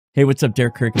Hey, what's up,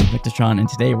 Kirk and Effectatron, and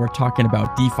today we're talking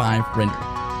about D5 render.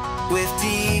 With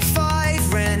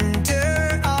D5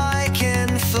 render, I can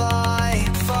fly.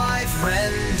 5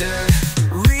 render,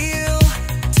 real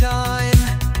time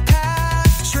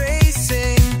path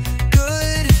tracing,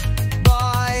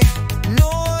 goodbye,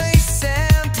 noise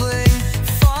sampling.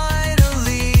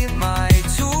 Finally, my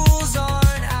tools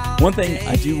aren't out. One thing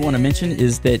I do want to mention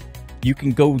is that you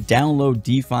can go download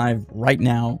D5 right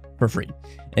now for free.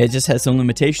 It just has some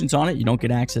limitations on it. You don't get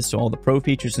access to all the pro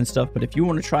features and stuff, but if you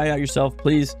want to try it out yourself,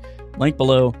 please, link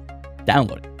below,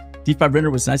 download it. D5 Render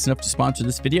was nice enough to sponsor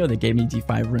this video. They gave me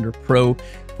D5 Render Pro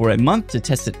for a month to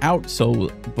test it out. So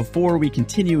before we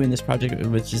continue in this project,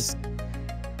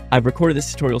 I've recorded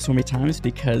this tutorial so many times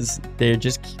because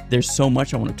there's so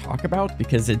much I want to talk about,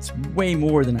 because it's way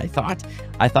more than I thought.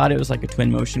 I thought it was like a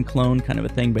Twinmotion clone kind of a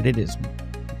thing, but it is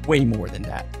way more than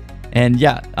that. And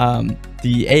yeah,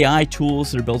 the AI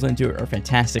tools that are built into it are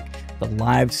fantastic. The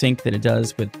live sync that it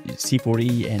does with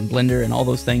C4D and Blender and all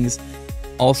those things,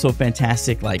 also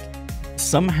fantastic. Like,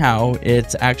 somehow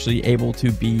it's actually able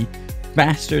to be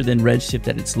faster than Redshift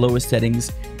at its lowest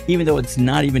settings. Even though it's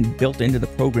not even built into the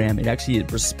program, it actually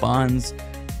responds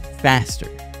faster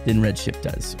than Redshift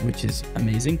does, which is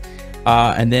amazing.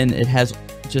 And then it has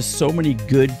just so many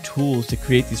good tools to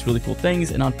create these really cool things.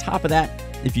 And on top of that,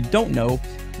 if you don't know,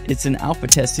 it's in alpha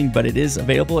testing, but it is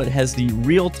available. It has the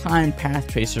real-time path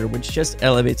tracer, which just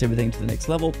elevates everything to the next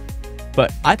level.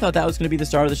 But I thought that was going to be the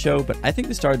star of the show, but I think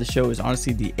the star of the show is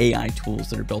honestly the AI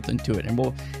tools that are built into it, and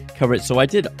we'll cover it. So I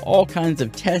did all kinds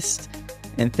of tests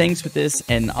and things with this,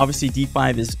 and obviously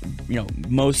D5 is, you know,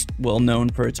 most well known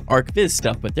for its ArcViz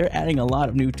stuff, but they're adding a lot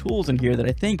of new tools in here that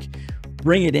I think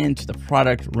bring it into the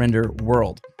product render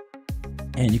world.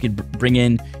 And you can bring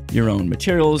in your own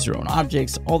materials, your own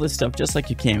objects, all this stuff, just like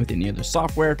you can with any other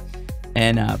software.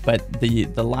 And but the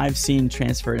live scene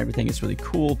transfer and everything is really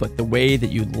cool. But the way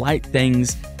that you light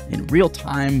things in real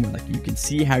time, like you can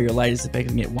see how your light is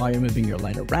affecting it while you're moving your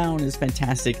light around, is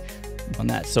fantastic on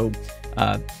that. So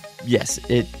yes,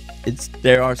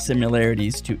 there are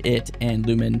similarities to it and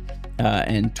Lumen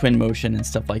and Twinmotion and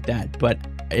stuff like that, but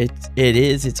it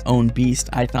is its own beast.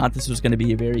 I thought this was going to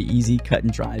be a very easy cut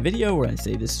and dry video where I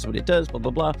say this is what it does, blah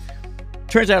blah blah.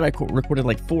 Turns out I recorded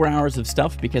like 4 hours of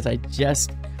stuff because I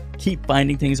just keep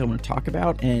finding things I want to talk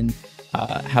about and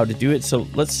how to do it. So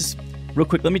let's just real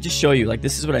quick, let me just show you. Like,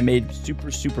 this is what I made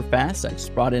super fast. I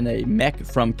just brought in a mech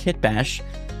from Kitbash,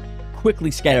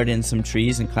 quickly scattered in some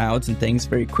trees and clouds and things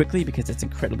very quickly because it's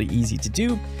incredibly easy to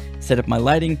do. Set up my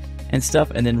lighting and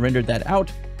stuff, and then rendered that out.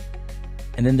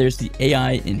 And then there's the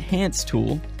AI enhance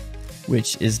tool,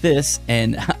 which is this,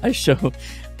 and I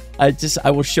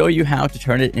will show you how to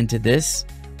turn it into this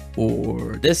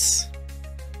or this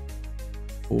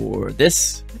or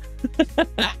this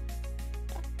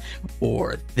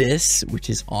or this, which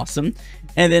is awesome.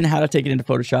 And then how to take it into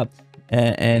Photoshop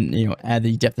and you know, add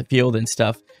the depth of field and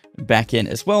stuff back in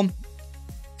as well.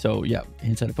 So yeah,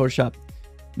 inside of Photoshop,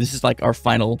 this is like our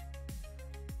final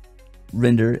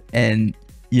render. And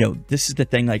you know, this is the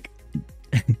thing, like,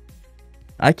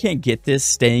 I can't get this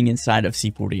staying inside of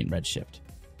C4D and Redshift.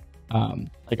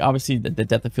 Like, obviously the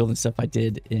depth of field and stuff I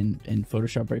did in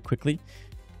Photoshop very quickly.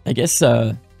 I guess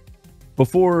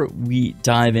before we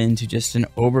dive into just an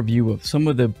overview of some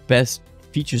of the best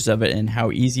features of it and how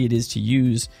easy it is to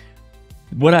use,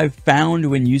 what I've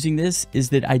found when using this is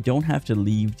that I don't have to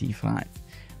leave D5.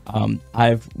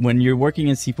 When you're working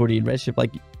in C4D and Redshift,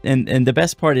 like, and the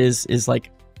best part is like,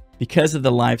 because of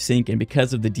the live sync and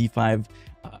because of the D5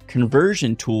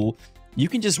 conversion tool, you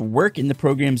can just work in the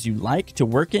programs you like to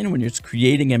work in when you're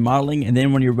creating and modeling. And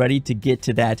then when you're ready to get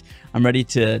to that, I'm ready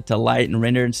to light and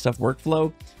render and stuff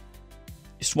workflow,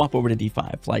 you swap over to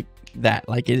D5 like that.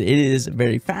 Like, it is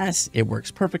very fast. It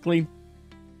works perfectly.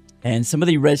 And some of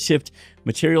the Redshift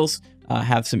materials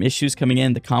have some issues coming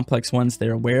in. The complex ones,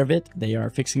 they're aware of it. They are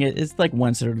fixing it. It's like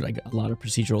ones that are like a lot of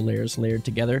procedural layers layered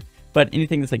together. But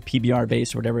anything that's like PBR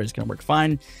based or whatever is going to work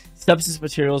fine. Substance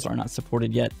materials are not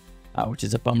supported yet, which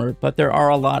is a bummer. But there are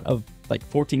a lot of like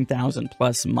 14,000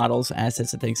 plus models,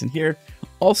 assets, and things in here.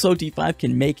 Also, D5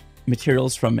 can make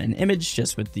materials from an image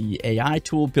just with the AI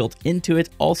tool built into it.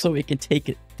 Also, it can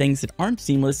take things that aren't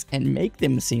seamless and make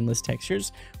them seamless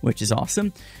textures, which is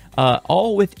awesome.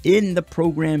 All within the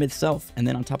program itself. And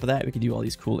then on top of that, we can do all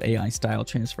these cool AI style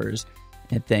transfers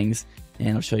and things.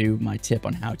 And I'll show you my tip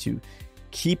on how to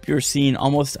keep your scene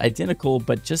almost identical,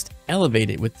 but just elevate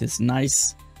it with this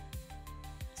nice,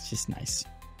 it's just nice.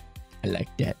 I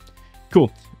like that.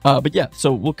 Cool. But yeah,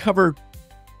 so we'll cover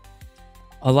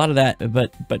a lot of that,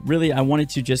 but really I wanted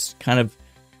to just kind of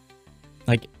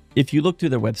like if you look through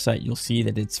their website, you'll see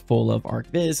that it's full of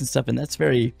ArcViz and stuff, and that's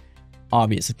very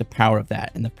obvious, like the power of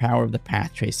that and the power of the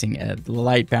path tracing, the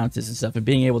light bounces and stuff, and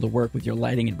being able to work with your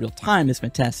lighting in real time is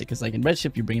fantastic. Because like in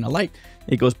Redshift, you bring in a light,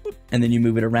 it goes boop, and then you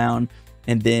move it around,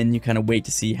 and then you kind of wait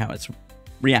to see how it's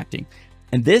reacting.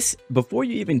 And this, before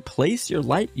you even place your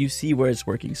light, you see where it's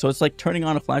working. So it's like turning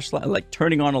on a flashlight, like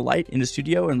turning on a light in the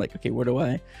studio, and like, okay, where do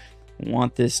I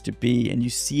want this to be? And you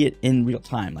see it in real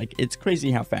time. Like, it's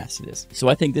crazy how fast it is. So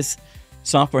I think this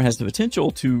software has the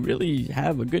potential to really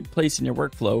have a good place in your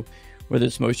workflow, whether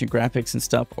it's motion graphics and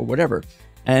stuff or whatever.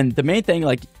 And the main thing,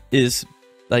 like, is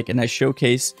like a nice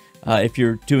showcase. If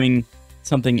you're doing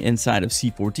something inside of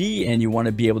C4D and you want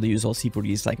to be able to use all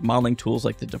C4D's like modeling tools,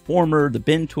 like the deformer, the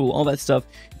bin tool, all that stuff,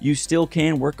 you still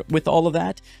can work with all of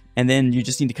that. And then you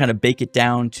just need to kind of bake it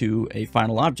down to a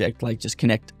final object, like just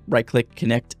connect, right click,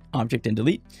 connect object and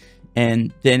delete.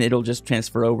 And then it'll just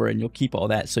transfer over and you'll keep all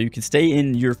that. So you can stay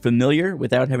in your familiar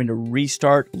without having to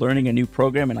restart learning a new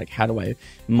program. And like, how do I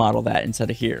model that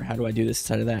inside of here? How do I do this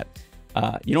inside of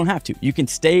that? You don't have to. You can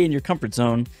stay in your comfort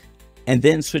zone and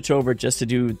then switch over just to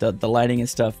do the lighting and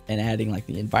stuff, and adding like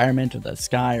the environment or the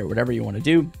sky or whatever you want to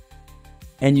do,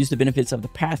 and use the benefits of the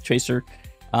path tracer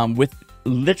with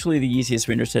literally the easiest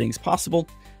render settings possible.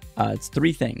 It's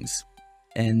 3 things,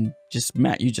 and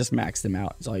you just max them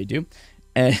out is all you do.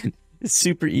 And it's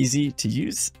super easy to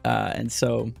use. And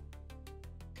so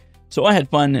I had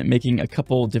fun making a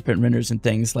couple different renders and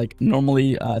things. Like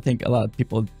normally, I think a lot of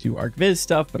people do ArcViz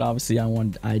stuff, but obviously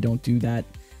I don't do that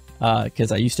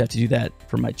because I used to have to do that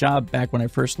for my job back when I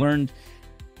first learned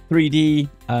 3D,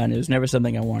 and it was never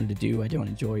something I wanted to do. I don't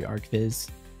enjoy ArcViz.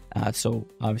 So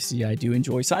obviously I do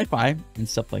enjoy sci-fi and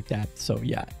stuff like that. So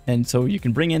yeah, and so you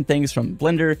can bring in things from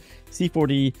Blender,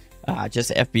 C4D,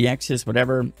 just FBXs,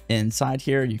 whatever. Inside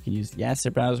here, you can use the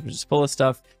asset browser, which is full of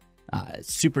stuff.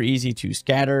 It's super easy to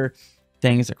scatter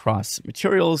things across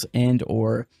materials and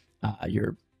or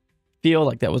your field.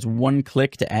 Like that was one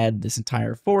click to add this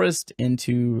entire forest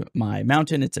into my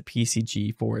mountain. It's a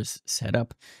PCG forest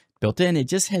setup built in. It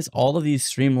just has all of these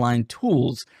streamlined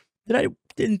tools that I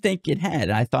didn't think it had.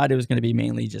 I thought it was going to be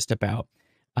mainly just about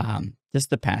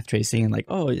just the path tracing and like,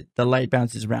 oh, the light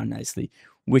bounces around nicely,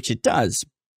 which it does.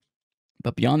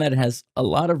 But beyond that, it has a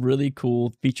lot of really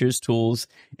cool features, tools,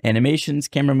 animations,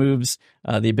 camera moves,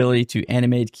 the ability to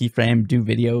animate, keyframe, do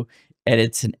video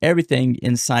edits, and everything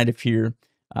inside of here,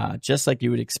 just like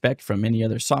you would expect from any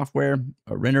other software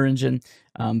or render engine.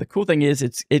 The cool thing is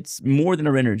it's more than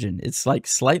a render engine. It's like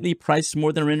slightly priced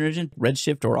more than a render engine,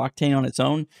 Redshift or Octane on its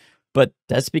own, but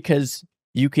that's because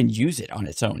you can use it on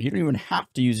its own. You don't even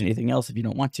have to use anything else if you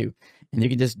don't want to. And you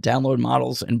can just download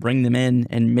models and bring them in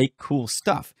and make cool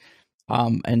stuff.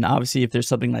 And obviously, if there's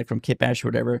something like from Kitbash or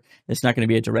whatever, it's not going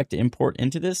to be a direct import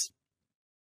into this,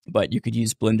 but you could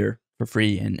use Blender for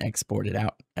free and export it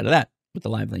out of that with the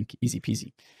live link, easy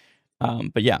peasy.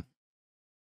 But yeah,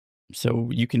 so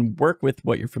you can work with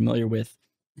what you're familiar with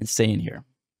and stay in here.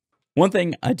 One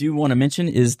thing I do want to mention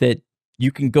is that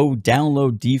you can go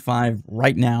download D5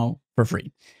 right now for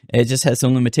free. It just has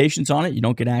some limitations on it. You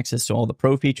don't get access to all the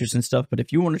pro features and stuff, but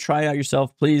if you want to try it out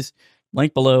yourself, please,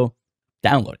 link below,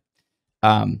 download it.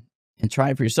 And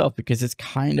try it for yourself because it's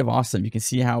kind of awesome. You can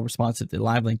see how responsive the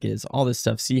live link is, all this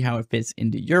stuff, see how it fits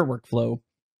into your workflow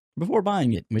before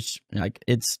buying it, which like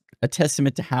it's a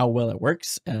testament to how well it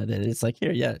works, that it's like,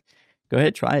 here, yeah, go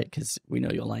ahead, try it because we know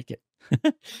you'll like it.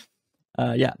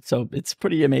 Yeah, so it's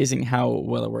pretty amazing how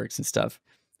well it works and stuff.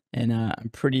 And I'm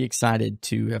pretty excited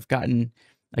to have gotten,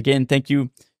 again, thank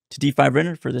you to D5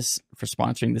 Render for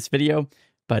sponsoring this video,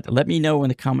 but let me know in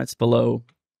the comments below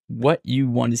what you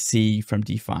want to see from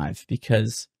D5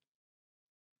 because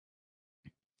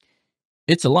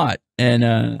it's a lot and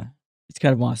it's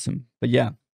kind of awesome. But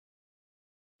yeah,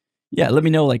 let me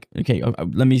know, like, okay,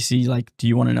 let me see, like, do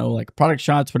you want to know like product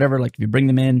shots, whatever, like if you bring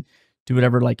them in, do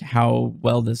whatever, like how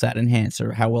well does that enhance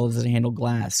or how well does it handle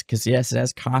glass? Because yes, it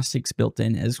has caustics built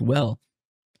in as well.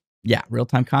 Yeah,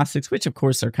 real-time caustics, which of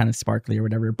course are kind of sparkly or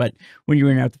whatever, but when you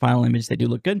render out the final image, they do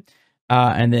look good.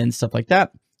 And then stuff like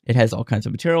that. It has all kinds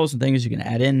of materials and things you can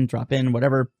add in, drop in,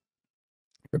 whatever,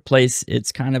 replace.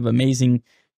 It's kind of amazing.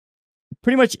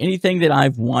 Pretty much anything that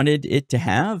I've wanted it to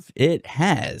have, it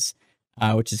has,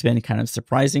 which has been kind of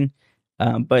surprising.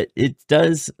 But it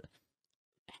doesn't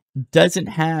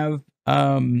have,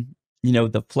 you know,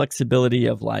 the flexibility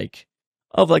of like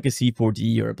a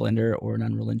C4D or a Blender or an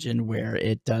Unreal Engine where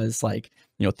it does like,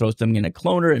 you know, throws them in a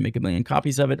cloner and make 1 million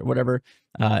copies of it or whatever,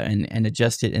 and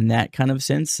adjust it in that kind of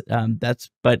sense.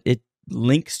 But it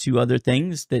links to other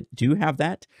things that do have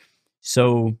that.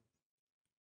 So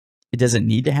it doesn't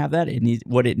need to have that.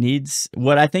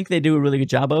 What I think they do a really good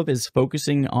job of is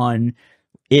focusing on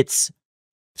its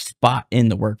spot in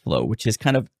the workflow, which is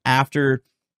kind of after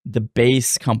the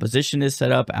base composition is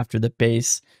set up, after the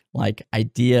base like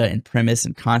idea and premise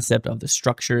and concept of the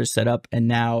structure is set up. And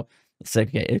now it's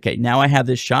like, okay, now I have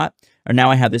this shot, or now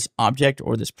I have this object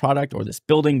or this product or this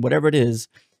building, whatever it is.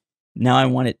 Now I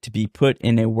want it to be put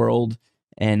in a world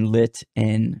and lit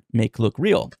and make look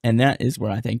real. And that is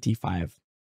where I think D5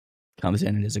 comes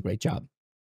in and does a great job.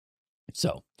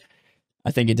 So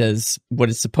I think it does what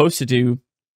it's supposed to do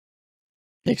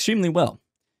extremely well,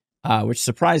 which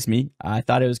surprised me. I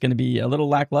thought it was going to be a little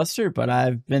lackluster, but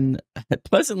I've been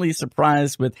pleasantly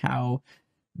surprised with how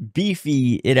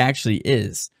beefy it actually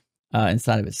is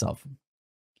inside of itself.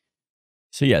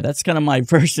 So yeah, that's kind of my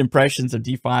first impressions of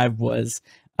D5 was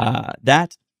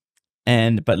that.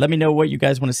 But let me know what you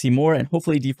guys want to see more, and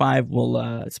hopefully D5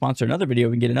 will sponsor another video.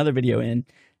 We can get another video in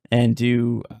and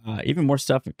do even more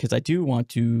stuff, because I do want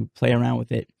to play around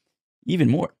with it even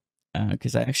more,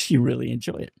 because I actually really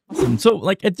enjoy it. Awesome. So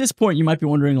like at this point, you might be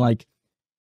wondering like,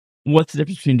 what's the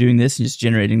difference between doing this and just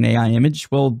generating an AI image?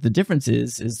 Well, the difference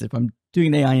is if I'm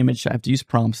doing an AI image, I have to use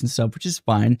prompts and stuff, which is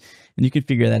fine. And you can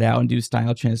figure that out and do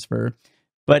style transfer.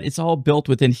 But it's all built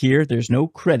within here. There's no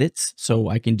credits, so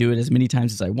I can do it as many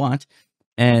times as I want,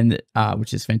 and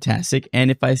which is fantastic. And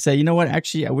if I say, you know what,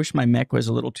 actually, I wish my mech was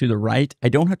a little to the right, I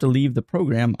don't have to leave the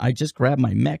program. I just grab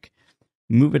my mech,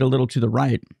 move it a little to the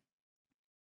right,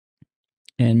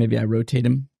 and maybe I rotate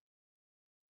him.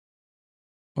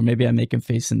 Or maybe I make him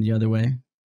facing the other way.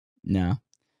 No.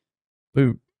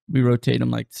 We rotate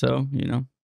him like so, you know.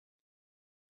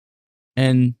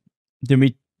 And then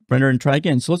we render and try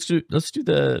again. So let's do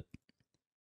the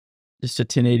just a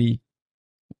 1080.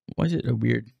 Why is it a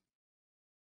weird?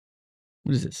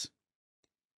 What is this?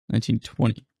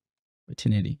 1920 by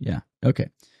 1080. Yeah. Okay.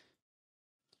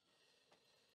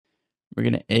 We're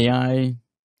gonna AI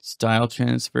style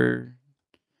transfer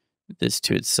this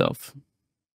to itself.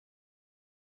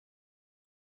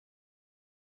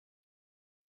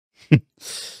 All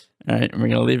right, and we're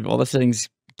gonna leave all the settings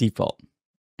default.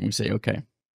 And we say okay.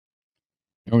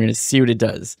 And we're going to see what it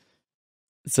does.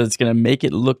 So it's going to make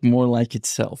it look more like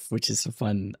itself, which is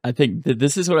fun. I think that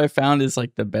this is what I found is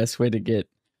like the best way to get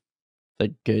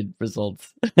like good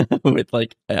results with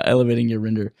like elevating your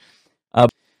render. But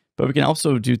we can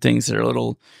also do things that are a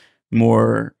little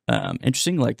more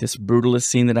interesting, like this brutalist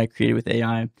scene that I created with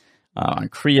AI on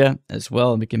Kriya as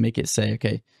well. And we can make it say,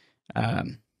 okay,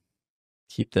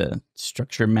 keep the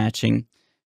structure matching,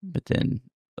 but then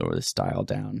lower the style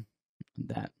down.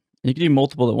 That. And you can do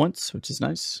multiple at once, which is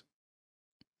nice.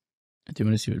 I do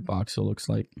want to see what voxel looks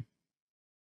like.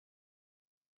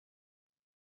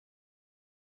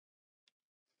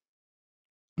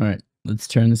 All right, let's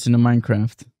turn this into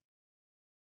Minecraft.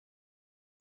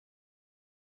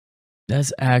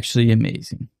 That's actually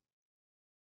amazing.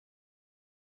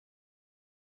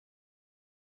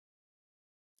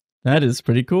 That is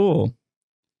pretty cool.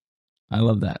 I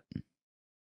love that.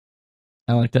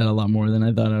 I like that a lot more than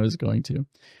I thought I was going to.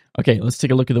 Okay, let's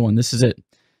take a look at the one. This is it.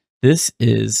 This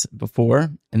is before,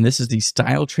 and this is the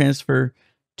style transfer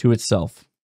to itself.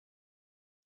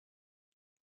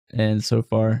 And so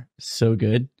far, so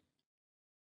good.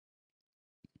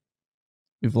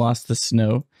 We've lost the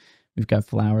snow. We've got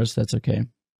flowers. That's okay.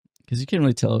 Because you can't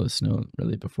really tell it was snow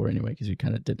really before anyway, because we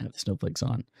kind of didn't have the snowflakes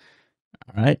on.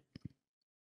 All right.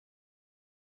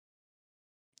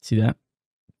 See that?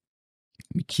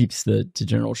 It keeps the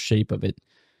general shape of it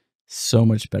so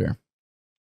much better.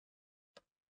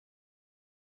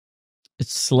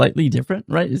 It's slightly different,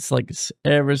 right? It's like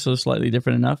ever so slightly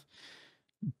different enough,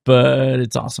 but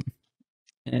it's awesome.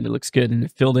 And it looks good. And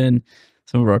it filled in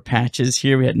some of our patches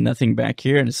here. We had nothing back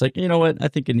here. And it's like, you know what? I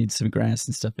think it needs some grass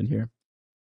and stuff in here.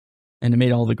 And it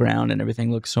made all the ground and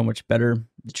everything look so much better.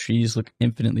 The trees look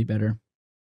infinitely better.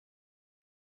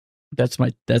 That's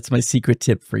my secret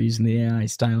tip for using the AI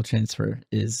style transfer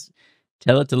is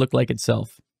tell it to look like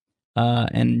itself.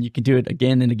 And you can do it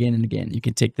again and again and again. You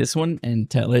can take this one and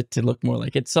tell it to look more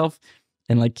like itself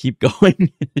and like keep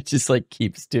going. It just like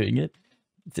keeps doing it.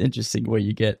 It's interesting what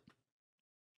you get.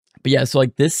 But yeah, so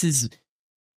like this is,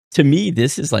 to me,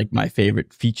 this is like my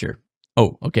favorite feature.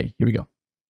 Oh, okay, here we go.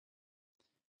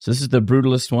 So this is the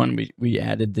brutalist one. We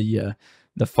added the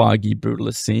foggy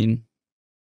brutalist scene.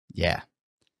 Yeah.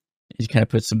 You kind of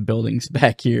put some buildings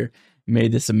back here.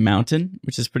 Made this a mountain,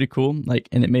 which is pretty cool. Like,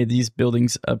 and it made these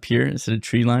buildings up here instead of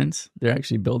tree lines. They're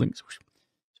actually buildings. So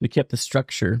we kept the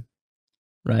structure,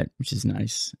 right, which is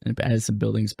nice. And it added some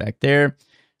buildings back there.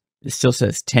 It still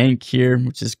says tank here,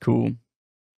 which is cool.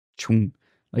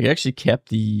 Like, it actually kept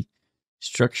the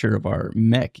structure of our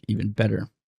mech even better.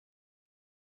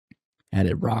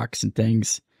 Added rocks and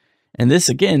things. And this,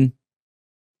 again,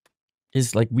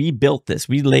 is like we built this.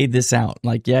 We laid this out.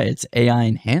 Like, yeah, it's AI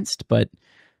enhanced, but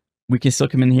we can still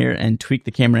come in here and tweak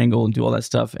the camera angle and do all that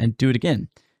stuff and do it again.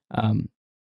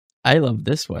 I love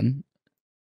this one.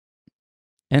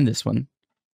 And this one.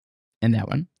 And that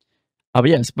one. But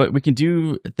yes, but we can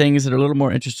do things that are a little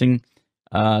more interesting.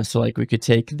 So like we could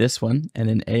take this one and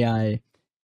then AI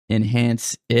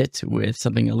enhance it with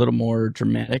something a little more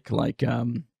dramatic. Like,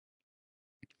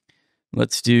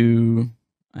 let's do,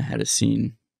 I had a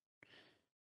scene,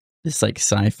 this like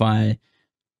sci-fi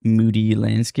moody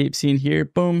landscape scene here.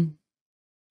 Boom.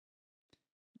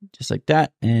 Just like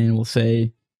that. And we'll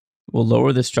say, we'll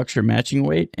lower the structure matching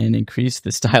weight and increase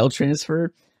the style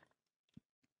transfer.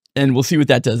 And we'll see what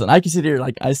that does. And I can sit here,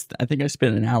 like, I think I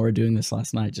spent an hour doing this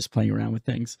last night, just playing around with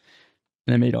things.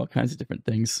 And I made all kinds of different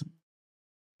things.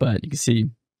 But you can see,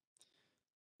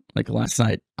 like last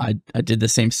night, I did the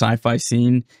same sci-fi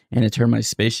scene, and it turned my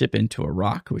spaceship into a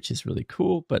rock, which is really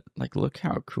cool. But, like, look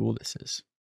how cool this is.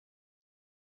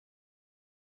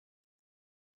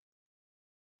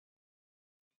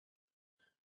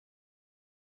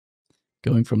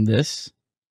 Going from this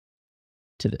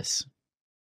to this.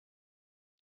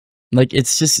 Like,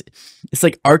 it's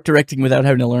like art directing without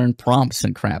having to learn prompts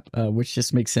and crap, which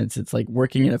just makes sense. It's like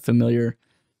working in a familiar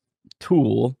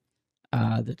tool.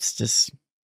 That's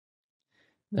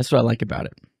what I like about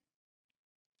it.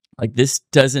 Like, this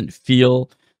doesn't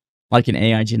feel like an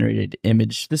AI generated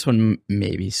image. This one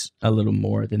maybe a little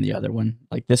more than the other one.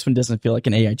 Like, this one doesn't feel like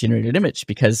an AI generated image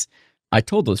because I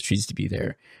told those trees to be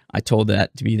there. I told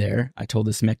that to be there. I told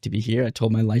this mech to be here. I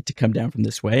told my light to come down from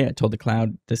this way. I told the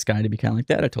cloud, the sky to be kind of like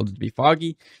that. I told it to be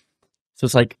foggy. So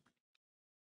it's like,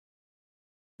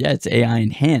 yeah, it's AI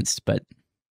enhanced, but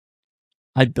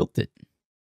I built it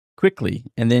quickly.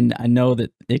 And then I know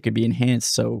that it could be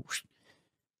enhanced. So,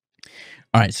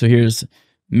 all right, so here's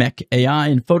mech AI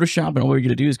in Photoshop. And all we're going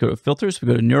to do is go to filters. We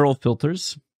go to neural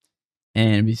filters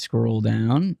and we scroll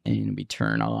down and we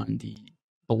turn on the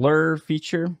blur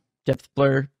feature, depth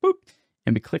blur, boop,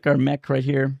 and we click our mech right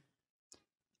here,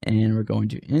 and we're going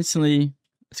to instantly,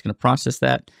 it's going to process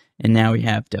that, and now we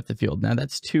have depth of field. Now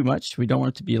that's too much. We don't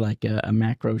want it to be like a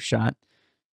macro shot,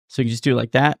 so you can just do it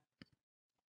like that.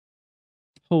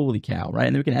 Holy cow, right?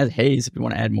 And then we can add haze if we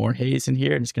want to add more haze in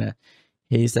here. I'm just going to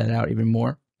haze that out even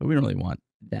more, but we don't really want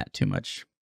that too much.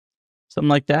 Something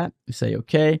like that. We say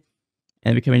okay.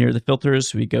 And we come in here to the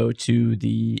filters, we go to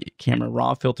the camera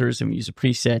raw filters, and we use a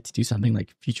preset to do something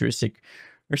like futuristic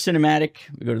or cinematic.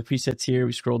 We go to the presets here,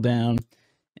 we scroll down,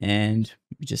 and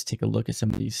we just take a look at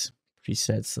some of these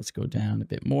presets. Let's go down a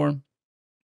bit more.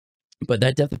 But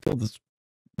that depth of field is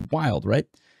wild, right?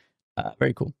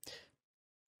 Very cool.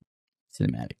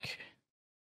 Cinematic.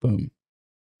 Boom.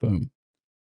 Boom.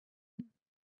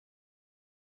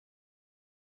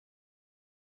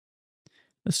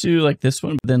 Let's do like this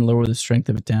one, but then lower the strength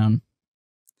of it down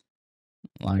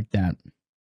like that.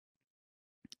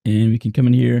 And we can come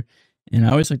in here, and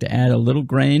I always like to add a little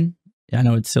grain. I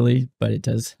know it's silly, but it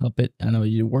does help it. I know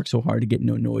you work so hard to get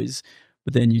no noise,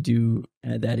 but then you do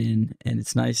add that in, and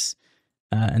it's nice.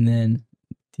 And then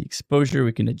the exposure,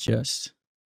 we can adjust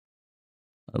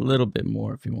a little bit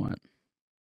more if you want.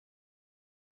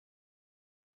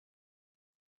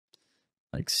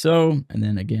 Like so. And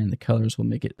then again, the colors will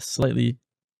make it slightly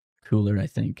cooler, I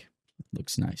think.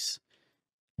 Looks nice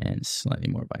and slightly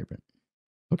more vibrant.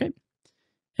 Okay.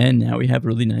 And now we have a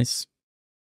really nice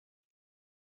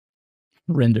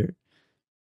render.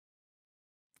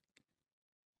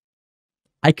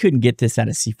 I couldn't get this out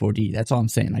of C4D. That's all I'm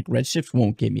saying. Like, Redshift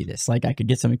won't give me this. Like, I could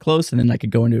get something close, and then I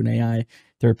could go into an AI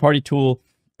third-party tool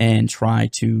and try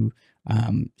to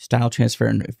style transfer,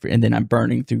 and then I'm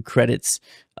burning through credits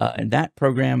in that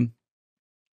program.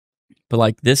 But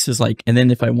like, this is like, and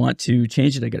then if I want to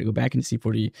change it, I got to go back into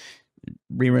C4D,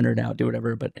 re-render it out, do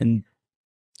whatever. But in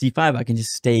D5, I can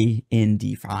just stay in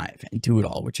D5 and do it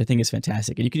all, which I think is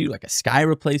fantastic. And you can do like a sky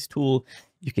replace tool.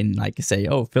 You can like say,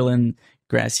 oh, fill in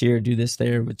grass here, do this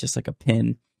there with just like a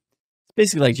pin. It's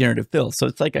basically like generative fill. So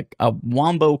it's like a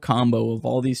wombo combo of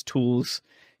all these tools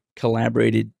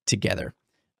collaborated together.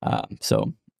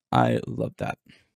 So I love that.